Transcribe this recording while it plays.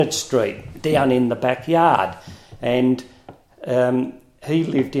Street down in the backyard, and he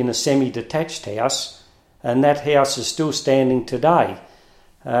lived in a semi-detached house, and that house is still standing today.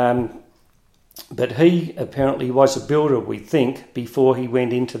 But he apparently was a builder, we think, before he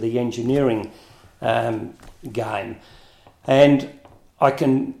went into the engineering game. And I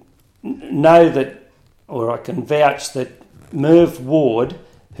can know that, or I can vouch that Merv Ward,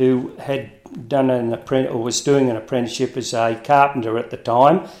 who had done was doing an apprenticeship as a carpenter at the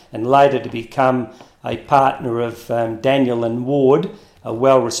time, and later to become a partner of Daniel and Ward, a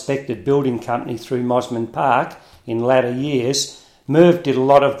well-respected building company through Mosman Park in latter years. Merv did a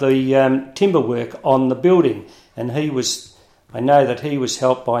lot of the timber work on the building, and I know that he was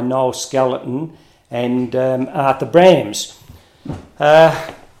helped by Noel Skeleton and Arthur Brams.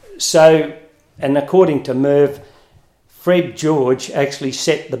 And according to Merv, Fred George actually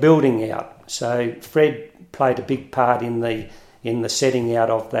set the building out. So Fred played a big part in the setting out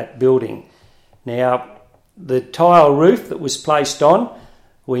of that building. Now, the tile roof that was placed on,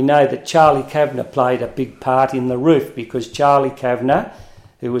 we know that Charlie Kavanagh played a big part in the roof, because Charlie Kavanagh,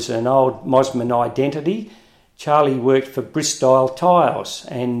 who was an old Mosman identity, Charlie worked for Bristol Tiles,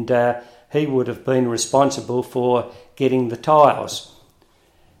 and he would have been responsible for getting the tiles.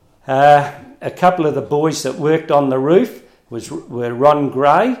 A couple of the boys that worked on the roof were Ron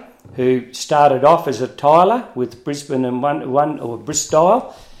Gray, who started off as a tiler with Brisbane and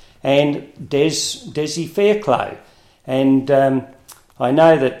Bristol, and Desi Fairclough. And I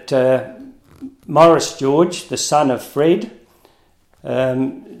know that Morris George, the son of Fred,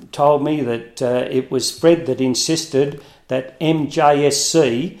 told me that it was Fred that insisted that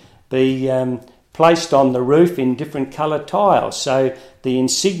MJSC be placed on the roof in different coloured tiles. So the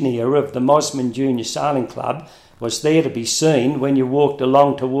insignia of the Mosman Junior Sailing Club was there to be seen. When you walked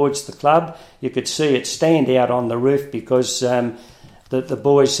along towards the club, you could see it stand out on the roof, because the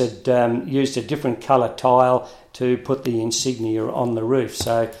boys had used a different colour tile to put the insignia on the roof.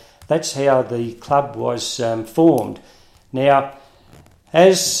 So that's how the club was formed. Now,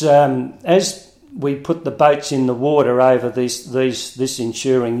 as we put the boats in the water over this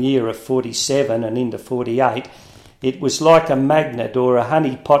ensuing year of 47 and into 48, it was like a magnet or a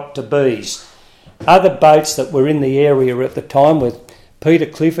honey pot to bees. Other boats that were in the area at the time, with Peter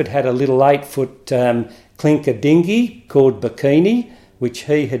Clifford had a little 8-foot clinker dinghy called Bikini, which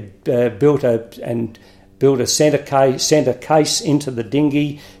he had built a centre case into the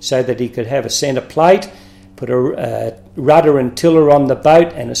dinghy so that he could have a centre plate, put a rudder and tiller on the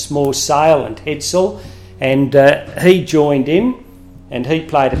boat and a small sail and headsail, and he joined in, and he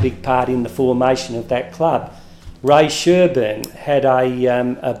played a big part in the formation of that club. Ray Sherburn had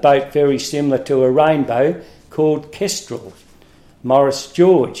a boat very similar to a rainbow called Kestrel. Morris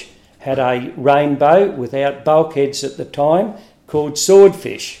George had a rainbow without bulkheads at the time called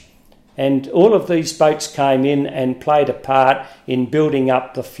Swordfish. And all of these boats came in and played a part in building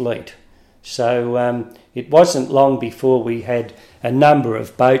up the fleet. So it wasn't long before we had a number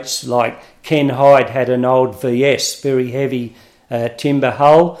of boats, like Ken Hyde had an old VS, very heavy timber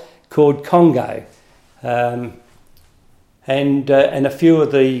hull, called Congo. And a few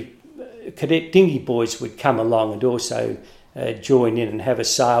of the cadet dinghy boys would come along and also join in and have a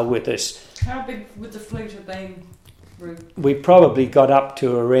sail with us. How big would the fleet have been, Rube? We probably got up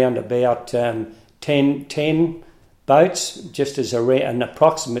to around about 10 boats, just as an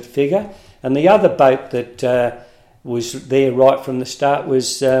approximate figure. And the other boat that was there right from the start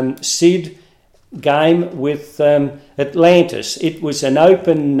was Sid Game with Atlantis. It was an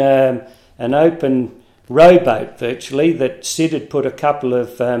open rowboat virtually that Sid had put a couple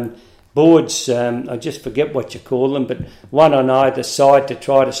of boards, I just forget what you call them, but one on either side to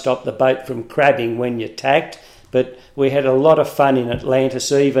try to stop the boat from crabbing when you tacked. But we had a lot of fun in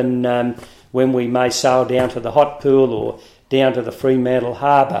Atlantis, even when we may sail down to the hot pool or down to the Fremantle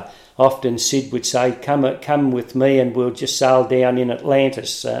Harbour. Often Sid would say, come with me and we'll just sail down in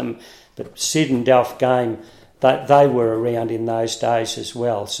Atlantis. But Sid and Delph Game, they were around in those days as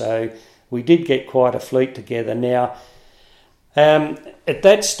well. So we did get quite a fleet together. Now, at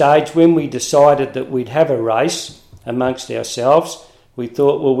that stage, when we decided that we'd have a race amongst ourselves, we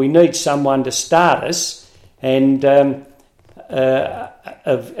thought, well, we need someone to start us. And a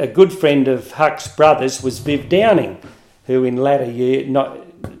good friend of Huck's brothers was Viv Downing, who in latter year,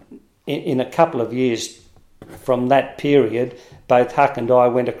 in a couple of years from that period, both Huck and I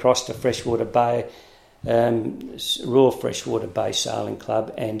went across to Freshwater Bay, Royal Freshwater Bay Sailing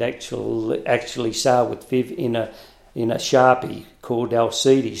Club, and actually sailed with Viv in a Sharpie called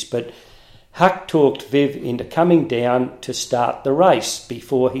Alcides. But Huck talked Viv into coming down to start the race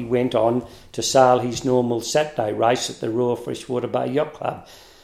before he went on to sail his normal Saturday race at the Royal Freshwater Bay Yacht Club.